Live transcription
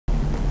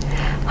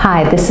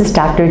Hi, this is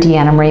Dr.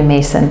 Deanna Marie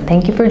Mason.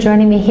 Thank you for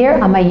joining me here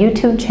on my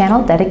YouTube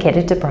channel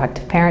dedicated to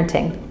proactive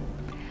parenting.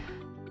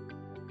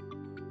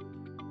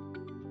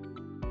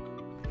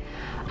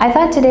 I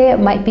thought today it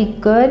might be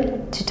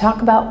good to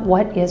talk about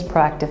what is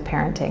proactive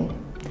parenting.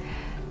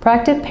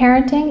 Proactive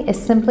parenting is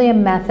simply a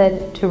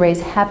method to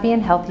raise happy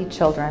and healthy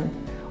children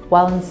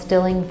while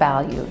instilling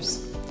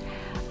values.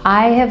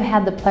 I have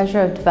had the pleasure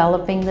of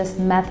developing this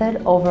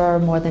method over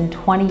more than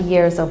 20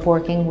 years of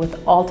working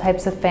with all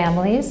types of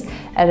families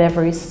at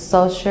every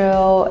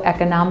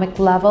socio-economic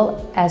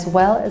level, as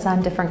well as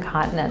on different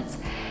continents.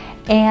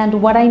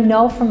 And what I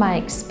know from my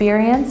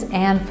experience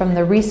and from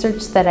the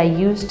research that I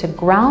use to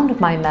ground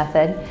my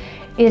method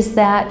is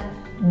that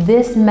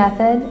this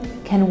method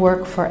can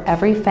work for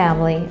every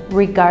family,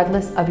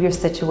 regardless of your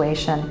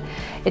situation.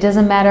 It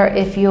doesn't matter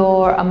if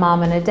you're a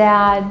mom and a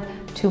dad,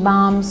 two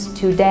moms,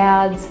 two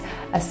dads,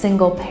 a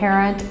single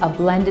parent, a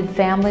blended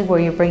family where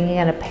you're bringing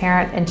in a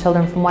parent and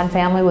children from one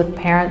family with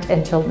parent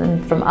and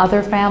children from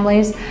other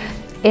families.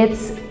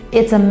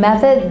 It's a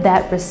method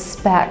that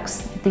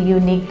respects the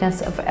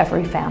uniqueness of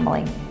every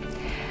family.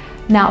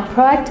 Now,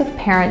 proactive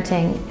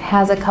parenting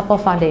has a couple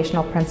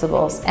foundational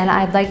principles, and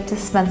I'd like to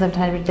spend some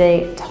time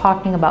today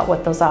talking about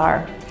what those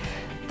are.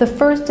 The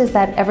first is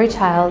that every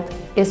child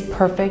is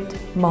perfect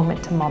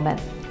moment to moment.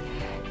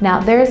 Now,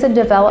 there is a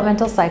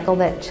developmental cycle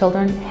that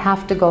children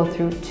have to go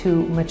through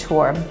to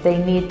mature.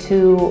 They need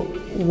to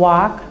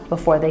walk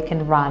before they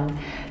can run.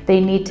 They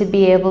need to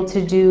be able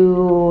to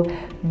do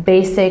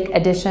basic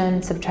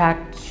addition,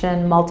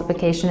 subtraction,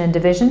 multiplication, and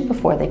division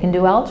before they can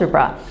do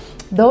algebra.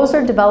 Those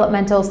are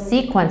developmental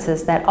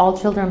sequences that all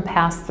children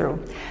pass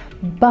through.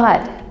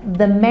 But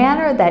the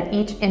manner that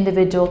each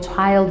individual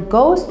child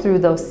goes through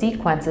those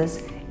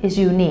sequences is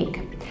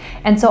unique.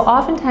 And so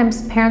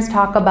oftentimes parents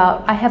talk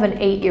about, I have an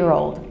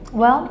 8-year-old.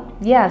 Well,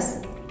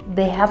 yes,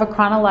 they have a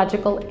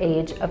chronological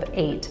age of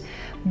 8,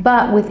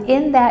 but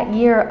within that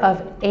year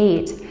of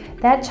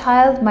 8, that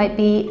child might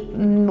be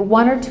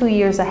 1 or 2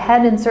 years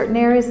ahead in certain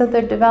areas of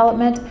their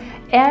development,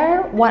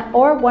 or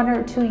 1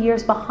 or 2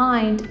 years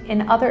behind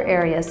in other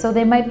areas. So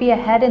they might be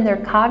ahead in their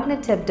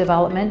cognitive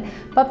development,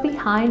 but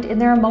behind in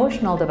their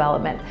emotional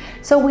development.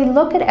 So we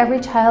look at every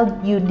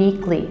child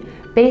uniquely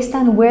based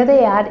on where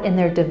they at in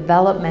their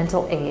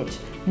developmental age,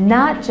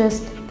 not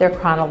just their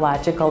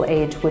chronological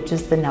age, which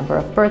is the number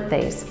of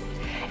birthdays.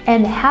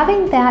 And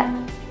having that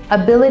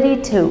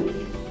ability to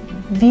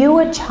view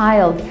a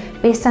child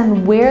based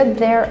on where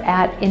they're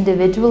at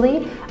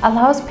individually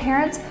allows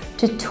parents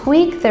to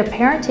tweak their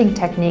parenting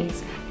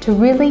techniques to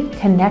really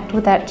connect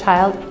with that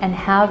child and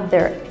have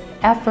their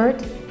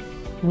effort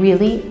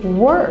really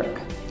work.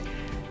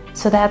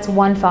 So that's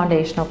one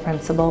foundational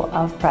principle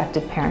of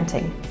proactive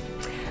parenting.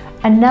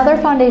 Another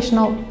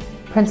foundational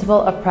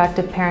principle of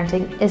proactive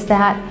parenting is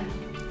that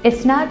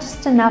it's not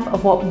just enough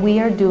of what we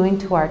are doing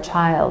to our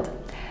child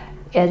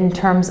in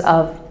terms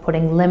of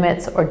putting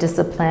limits or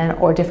discipline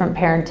or different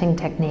parenting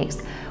techniques.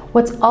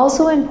 What's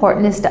also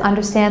important is to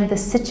understand the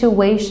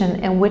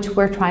situation in which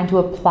we're trying to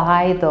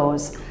apply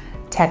those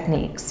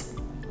techniques.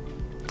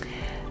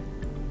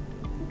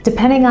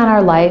 Depending on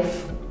our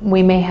life,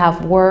 we may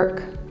have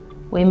work,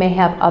 we may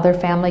have other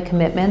family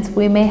commitments,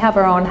 we may have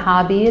our own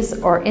hobbies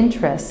or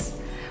interests.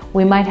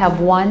 We might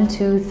have 1,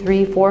 2,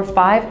 3, 4,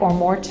 5 or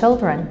more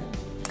children.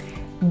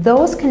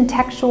 Those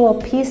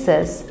contextual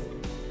pieces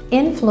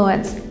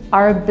influence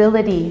our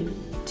ability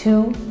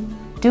to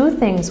do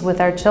things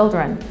with our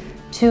children,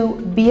 to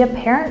be a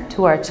parent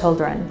to our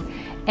children.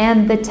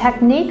 And the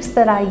techniques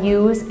that I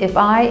use if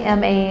I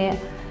am a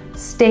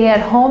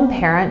stay-at-home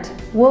parent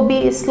will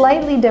be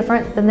slightly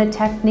different than the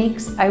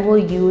techniques I will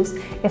use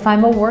if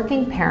I'm a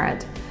working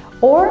parent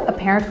or a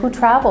parent who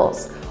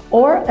travels,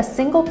 or a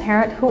single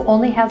parent who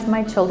only has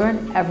my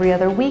children every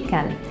other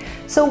weekend.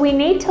 So we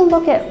need to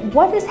look at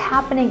what is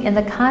happening in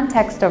the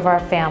context of our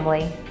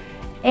family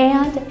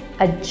and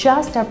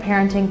adjust our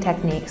parenting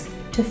techniques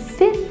to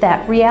fit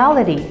that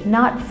reality,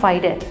 not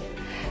fight it.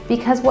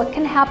 Because what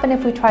can happen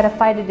if we try to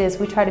fight it is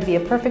we try to be a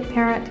perfect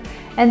parent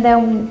and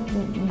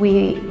then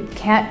we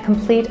can't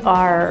complete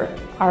our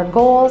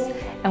goals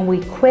and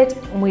we quit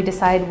and we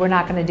decide we're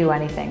not going to do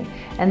anything.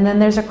 And then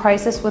there's a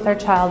crisis with our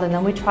child and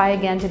then we try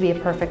again to be a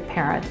perfect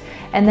parent.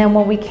 And then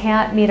when we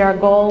can't meet our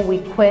goal, we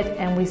quit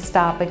and we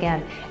stop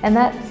again. And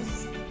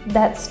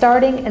that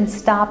starting and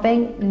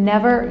stopping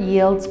never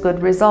yields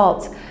good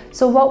results.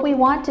 So what we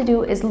want to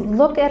do is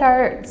look at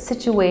our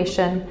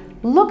situation,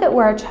 look at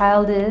where our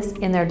child is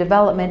in their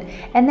development,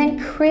 and then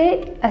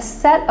create a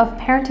set of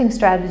parenting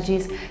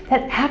strategies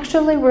that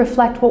actually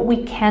reflect what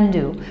we can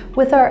do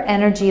with our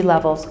energy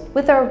levels,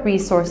 with our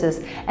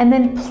resources, and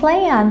then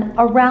plan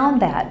around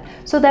that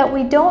so that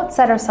we don't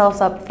set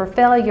ourselves up for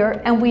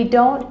failure and we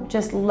don't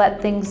just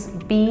let things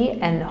be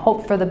and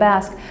hope for the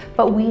best,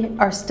 but we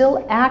are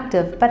still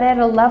active, but at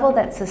a level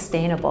that's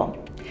sustainable.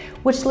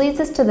 Which leads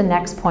us to the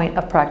next point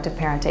of proactive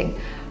parenting.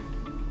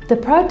 The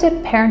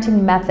proactive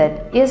parenting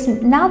method is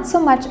not so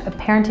much a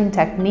parenting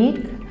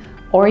technique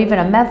or even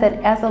a method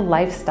as a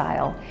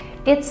lifestyle.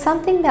 It's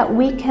something that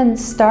we can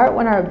start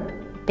when our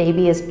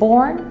baby is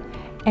born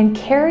and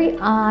carry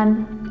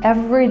on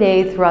every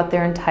day throughout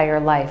their entire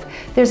life.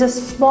 There's a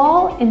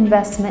small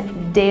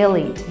investment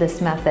daily to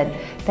this method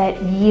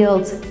that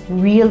yields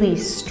really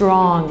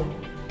strong,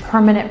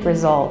 permanent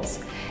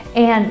results.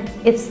 And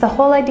it's the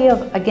whole idea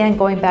of, again,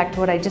 going back to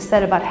what I just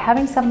said about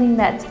having something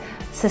that's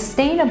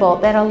sustainable,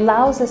 that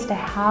allows us to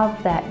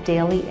have that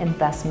daily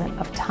investment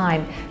of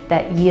time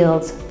that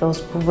yields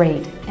those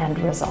great end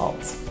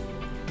results.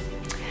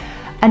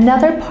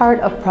 Another part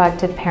of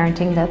proactive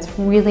parenting that's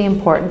really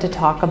important to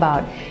talk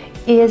about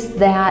is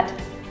that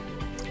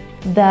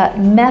the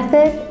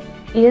method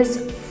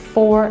is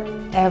for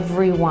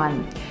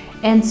everyone.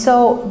 And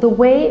so the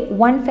way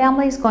one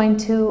family is going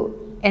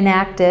to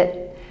enact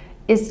it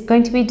is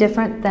going to be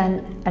different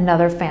than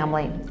another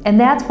family. And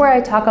that's where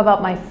I talk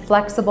about my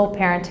flexible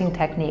parenting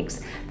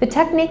techniques. The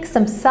techniques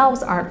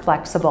themselves aren't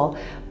flexible,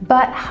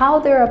 but how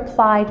they're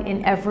applied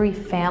in every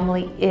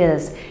family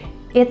is.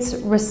 It's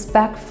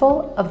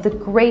respectful of the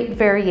great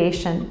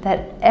variation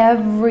that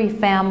every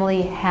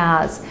family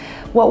has.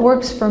 What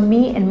works for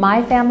me in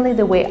my family,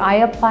 the way I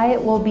apply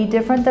it, will be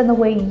different than the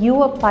way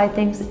you apply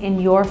things in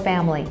your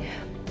family.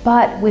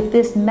 But with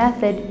this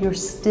method, you're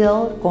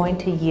still going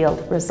to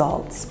yield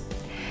results.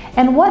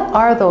 And what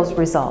are those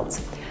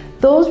results?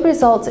 Those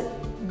results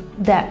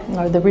that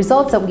are the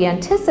results that we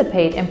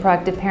anticipate in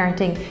proactive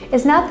parenting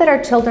is not that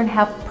our children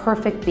have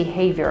perfect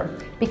behavior,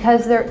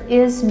 because there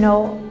is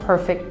no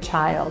perfect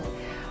child.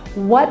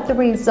 What the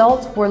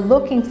results we're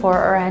looking for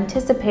or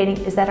anticipating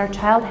is that our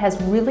child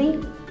has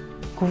really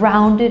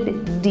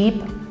grounded,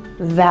 deep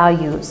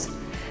values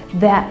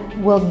that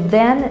will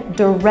then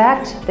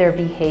direct their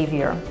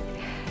behavior.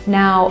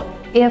 Now,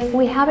 if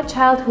we have a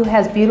child who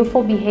has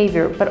beautiful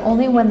behavior, but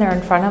only when they're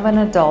in front of an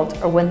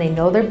adult or when they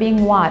know they're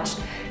being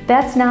watched,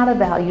 that's not a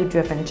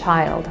value-driven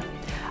child.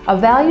 A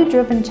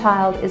value-driven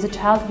child is a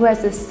child who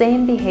has the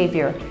same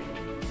behavior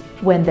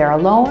when they're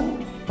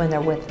alone, when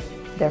they're with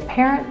their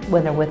parent,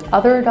 when they're with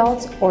other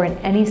adults, or in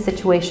any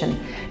situation,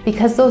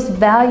 because those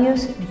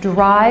values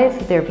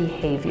drive their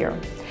behavior.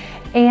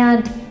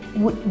 And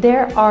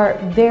there are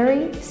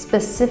very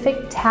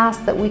specific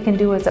tasks that we can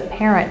do as a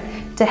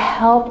parent to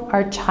help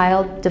our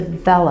child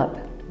develop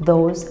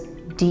those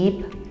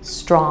deep,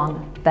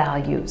 strong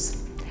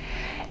values.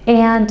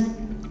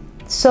 And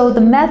so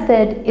the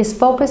method is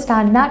focused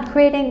on not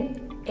creating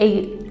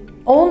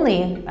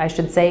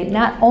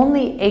not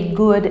only a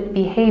good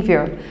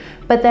behavior,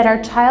 but that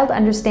our child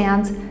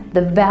understands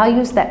the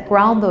values that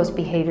ground those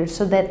behaviors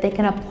so that they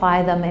can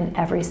apply them in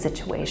every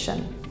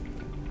situation.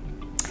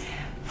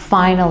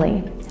 Finally,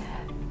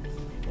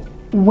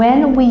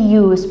 when we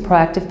use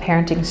proactive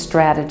parenting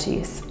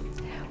strategies,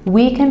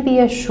 we can be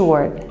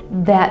assured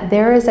that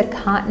there is a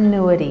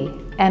continuity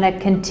and a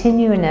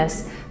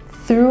continuousness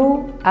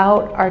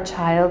throughout our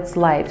child's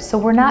life. So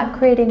we're not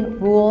creating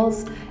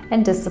rules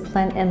and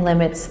discipline and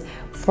limits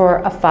for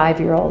a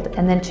 5-year-old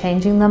and then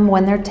changing them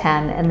when they're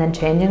 10 and then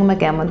changing them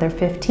again when they're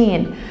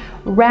 15.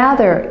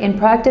 Rather, in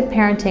proactive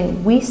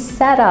parenting, we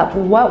set up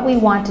what we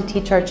want to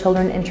teach our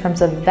children in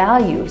terms of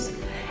values,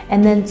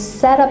 and then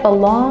set up a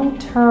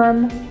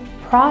long-term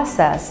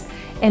process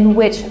in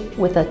which,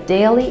 with a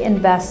daily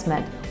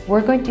investment,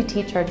 we're going to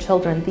teach our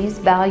children these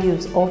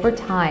values over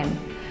time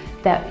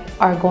that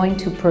are going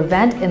to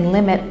prevent and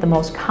limit the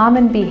most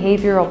common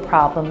behavioral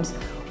problems,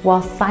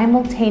 while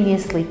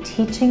simultaneously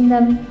teaching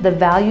them the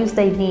values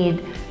they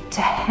need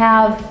to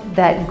have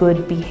that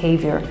good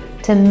behavior,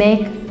 to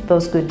make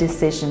those good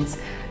decisions,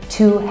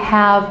 to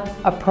have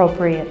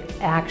appropriate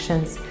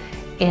actions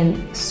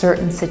in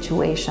certain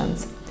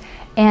situations.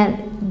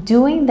 And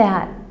doing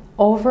that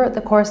over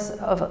the course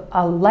of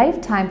a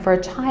lifetime for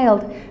a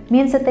child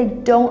means that they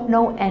don't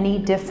know any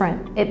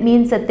different. It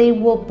means that they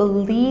will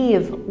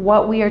believe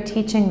what we are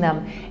teaching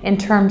them in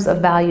terms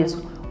of values,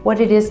 what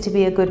it is to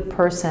be a good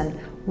person,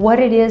 what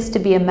it is to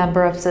be a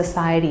member of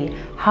society,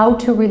 how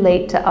to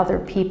relate to other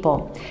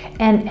people.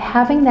 And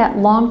having that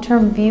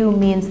long-term view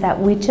means that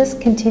we just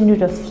continue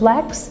to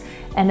flex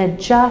and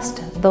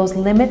adjust those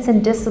limits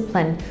and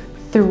discipline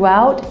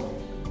throughout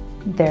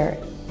their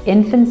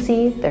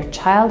infancy, their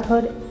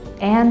childhood,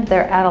 and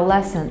their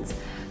adolescence,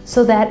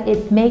 so that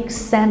it makes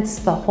sense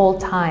the whole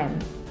time.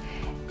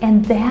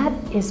 And that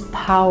is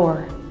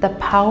power, the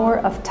power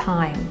of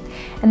time.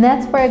 And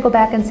that's where I go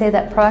back and say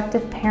that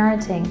proactive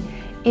parenting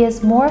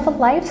is more of a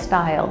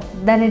lifestyle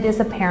than it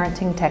is a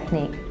parenting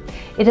technique.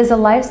 It is a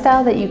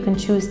lifestyle that you can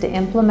choose to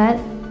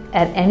implement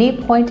at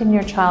any point in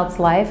your child's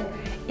life,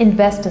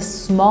 invest a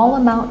small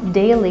amount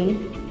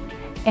daily,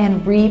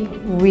 and reap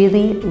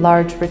really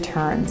large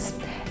returns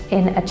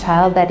in a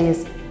child that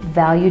is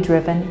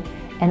value-driven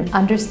and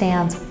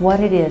understands what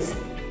it is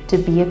to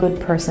be a good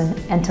person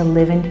and to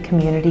live in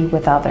community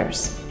with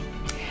others.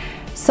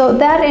 So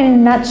that, in a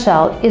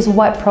nutshell, is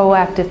what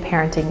proactive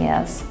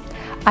parenting is.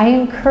 I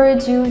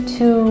encourage you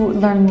to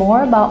learn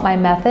more about my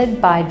method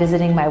by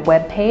visiting my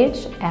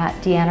webpage at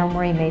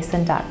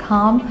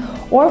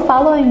deannamariemason.com or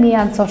following me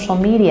on social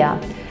media,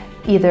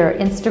 either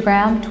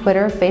Instagram,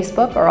 Twitter,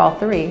 Facebook, or all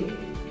three,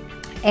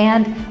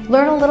 and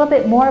learn a little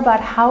bit more about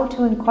how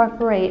to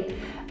incorporate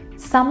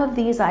some of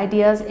these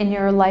ideas in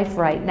your life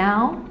right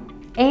now.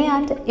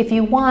 And if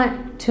you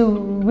want to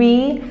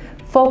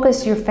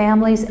refocus your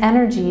family's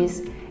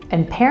energies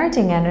and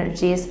parenting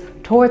energies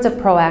towards a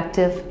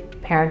proactive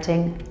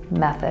parenting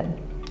method.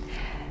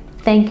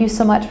 Thank you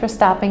so much for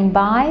stopping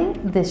by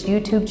this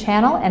YouTube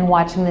channel and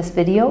watching this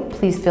video.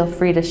 Please feel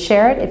free to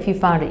share it if you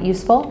found it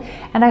useful,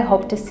 and I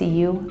hope to see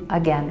you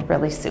again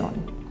really soon.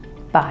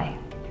 Bye.